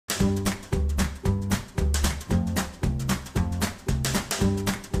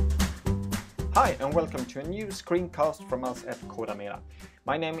Hi and welcome to a new screencast from us at Kodamera.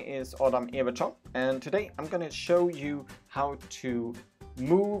 My name is Adam Evertsson and today I'm going to show you how to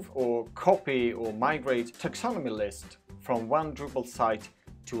move or copy or migrate taxonomy list from one Drupal site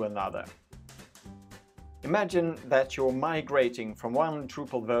to another. Imagine that you're migrating from one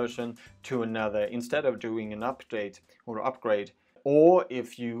Drupal version to another instead of doing an update or upgrade. Or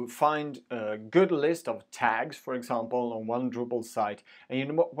if you find a good list of tags, for example, on one Drupal site, and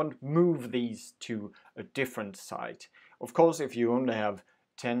you want to move these to a different site. Of course, if you only have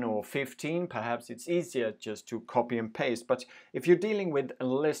 10 or 15, perhaps it's easier just to copy and paste. But if you're dealing with a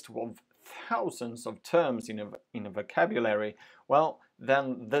list of thousands of terms in a vocabulary, well,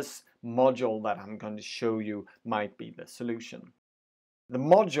 then this module that I'm going to show you might be the solution. The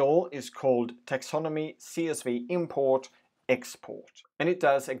module is called Taxonomy CSV Import Export, and it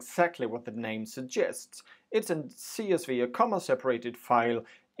does exactly what the name suggests. It's a CSV, a comma-separated file,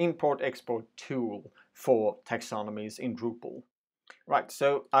 import-export tool for taxonomies in Drupal. Right,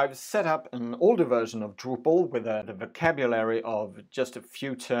 so I've set up an older version of Drupal with the vocabulary of just a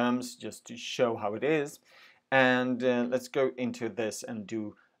few terms just to show how it is. And let's go into this and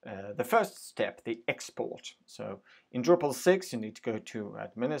do the first step, the export. So in Drupal 6 you need to go to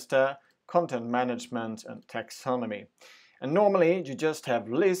Administer, Content Management and Taxonomy. And normally you just have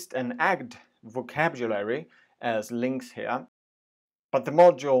list and add vocabulary as links here. But the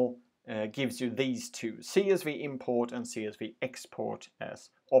module gives you these two, CSV import and CSV export, as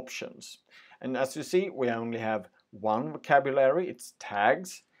options. And as you see, we only have one vocabulary, it's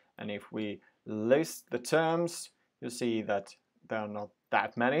tags. And if we list the terms, you see that there are not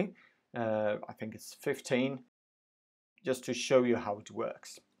that many. I think it's 15, just to show you how it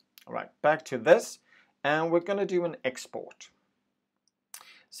works. All right, back to this. And we're going to do an export.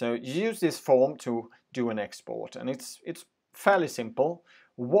 So you use this form to do an export, and it's fairly simple.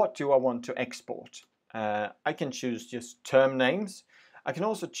 What do I want to export? I can choose just term names. I can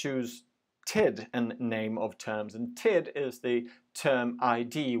also choose TID and name of terms, and TID is the term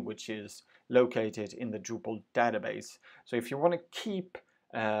ID, which is located in the Drupal database. So if you want to keep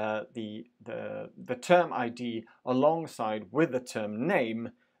the term ID alongside with the term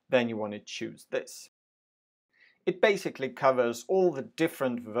name, then you want to choose this. It basically covers all the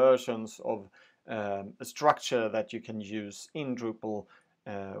different versions of a structure that you can use in Drupal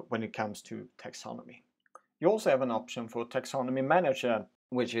when it comes to taxonomy. You also have an option for Taxonomy Manager,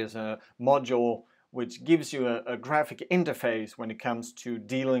 which is a module which gives you a graphic interface when it comes to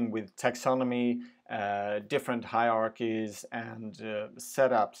dealing with taxonomy, different hierarchies and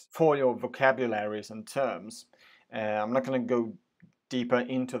setups for your vocabularies and terms. I'm not going to go deeper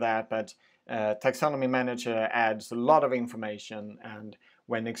into that, but Taxonomy Manager adds a lot of information, and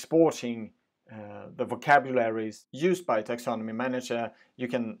when exporting the vocabularies used by Taxonomy Manager, you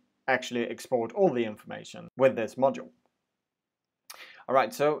can actually export all the information with this module.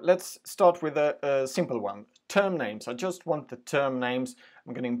 Alright, so let's start with a simple one. Term names. I just want the term names.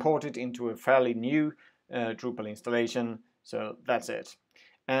 I'm going to import it into a fairly new Drupal installation, so that's it.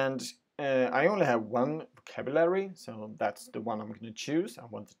 And I only have one vocabulary, so that's the one I'm going to choose. I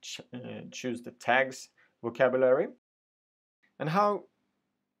want to choose the tags vocabulary. And how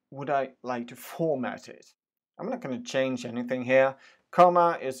would I like to format it? I'm not going to change anything here.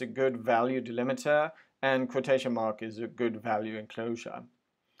 Comma is a good value delimiter, and quotation mark is a good value enclosure.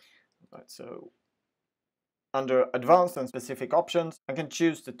 Right, so under advanced and specific options, I can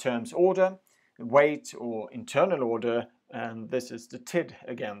choose the term's order, weight or internal order, and this is the TID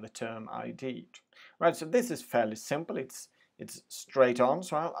again, the term ID. Right, so this is fairly simple, it's straight on,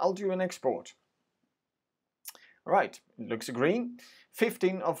 so I'll do an export. All right, it looks green.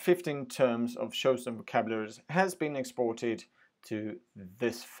 15 of 15 terms of chosen vocabularies has been exported to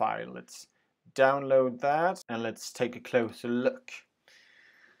this file. Let's download that and let's take a closer look.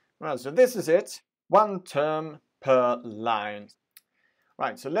 Right, so this is it, one term per line.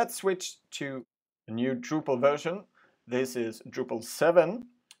 Right, so let's switch to a new Drupal version. This is Drupal 7,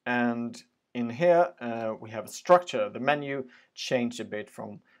 and in here we have a structure. The menu changed a bit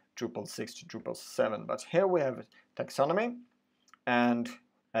from Drupal 6 to Drupal 7, but here we have taxonomy, and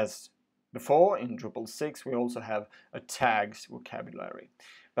as before in Drupal 6 we also have a tags vocabulary.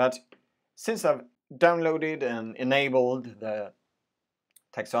 But since I've downloaded and enabled the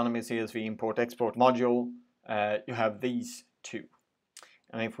Taxonomy CSV Import Export module, you have these two.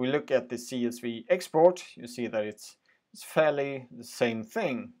 And if we look at the CSV export, you see that it's fairly the same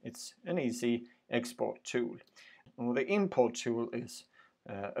thing. It's an easy export tool. And the import tool is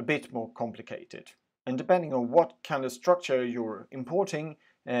a bit more complicated. And depending on what kind of structure you're importing,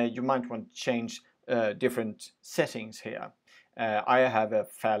 you might want to change different settings here. I have a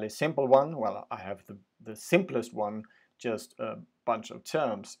fairly simple one. Well, I have the simplest one, just a bunch of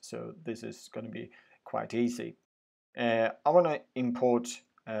terms, so this is going to be quite easy. I want to import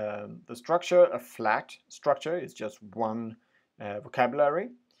the structure, a flat structure. It's just one vocabulary.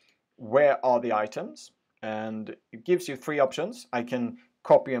 Where are the items? And it gives you three options. I can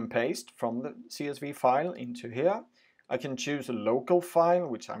copy and paste from the CSV file into here. I can choose a local file,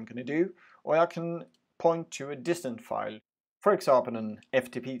 which I'm going to do, or I can point to a distant file, for example, an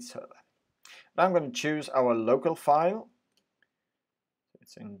FTP server. I'm going to choose our local file.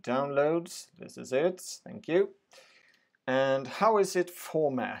 It's in downloads. This is it. Thank you. And how is it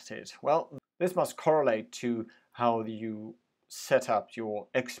formatted? Well, this must correlate to how you set up your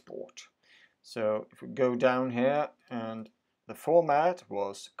export. So if we go down here, and the format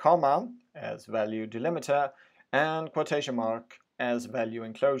was comma as value delimiter and quotation mark as value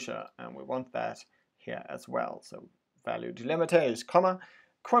enclosure, and we want that here as well. So value delimiter is comma,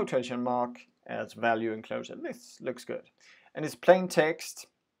 quotation mark as value enclosure. This looks good. And it's plain text.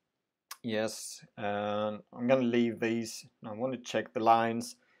 Yes, and I'm going to leave these. I want to check the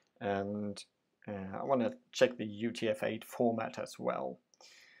lines, and I want to check the UTF-8 format as well.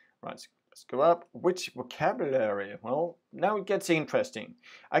 Right, so let's go up. Which vocabulary? Well, now it gets interesting.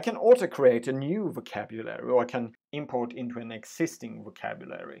 I can auto-create a new vocabulary, or I can import into an existing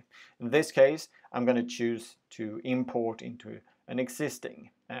vocabulary. In this case, I'm going to choose to import into an existing.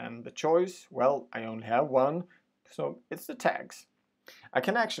 And the choice, well, I only have one, so it's the tags. I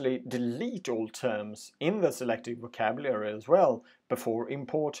can actually delete all terms in the selected vocabulary as well before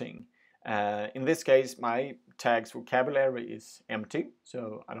importing. In this case, my tags vocabulary is empty,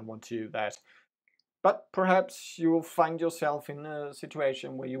 so I don't want to do that. But perhaps you will find yourself in a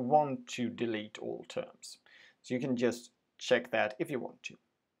situation where you want to delete all terms. So you can just check that if you want to.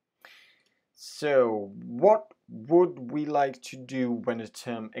 So what would we like to do when a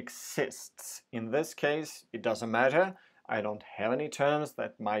term exists? In this case, it doesn't matter. I don't have any terms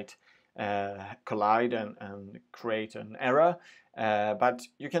that might collide and create an error, but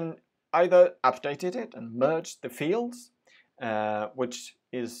you can either update it and merge the fields, which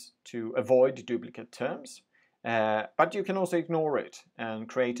is to avoid duplicate terms, but you can also ignore it and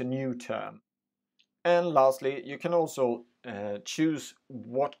create a new term. And lastly, you can also choose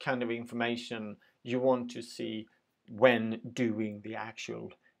what kind of information you want to see when doing the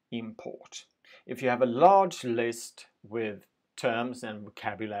actual import. If you have a large list with terms and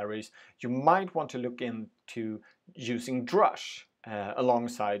vocabularies, you might want to look into using Drush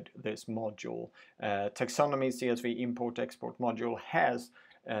alongside this module. Taxonomy CSV import-export module has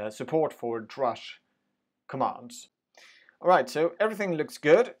support for Drush commands. Alright, so everything looks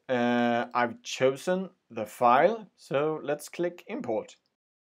good. I've chosen the file, so let's click import.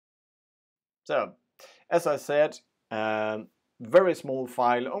 So, as I said, very small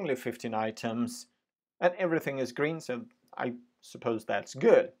file, only 15 items, and everything is green, so I suppose that's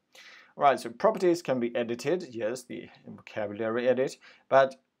good. Alright, so properties can be edited, yes, the vocabulary edit,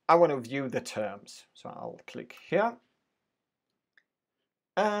 but I want to view the terms. So I'll click here,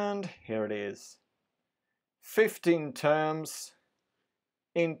 and here it is. 15 terms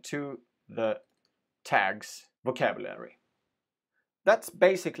into the tags vocabulary. That's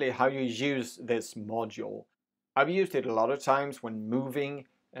basically how you use this module. I've used it a lot of times when moving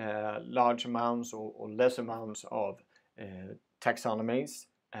large amounts or less amounts of taxonomies,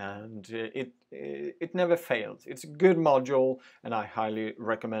 and it never fails. It's a good module, and I highly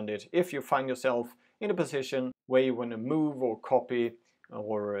recommend it if you find yourself in a position where you want to move or copy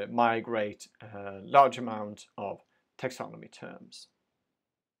or migrate a large amount of taxonomy terms.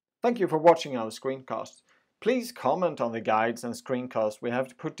 Thank you for watching our screencast. Please comment on the guides and screencasts we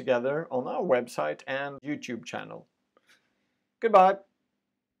have put together on our website and YouTube channel. Goodbye!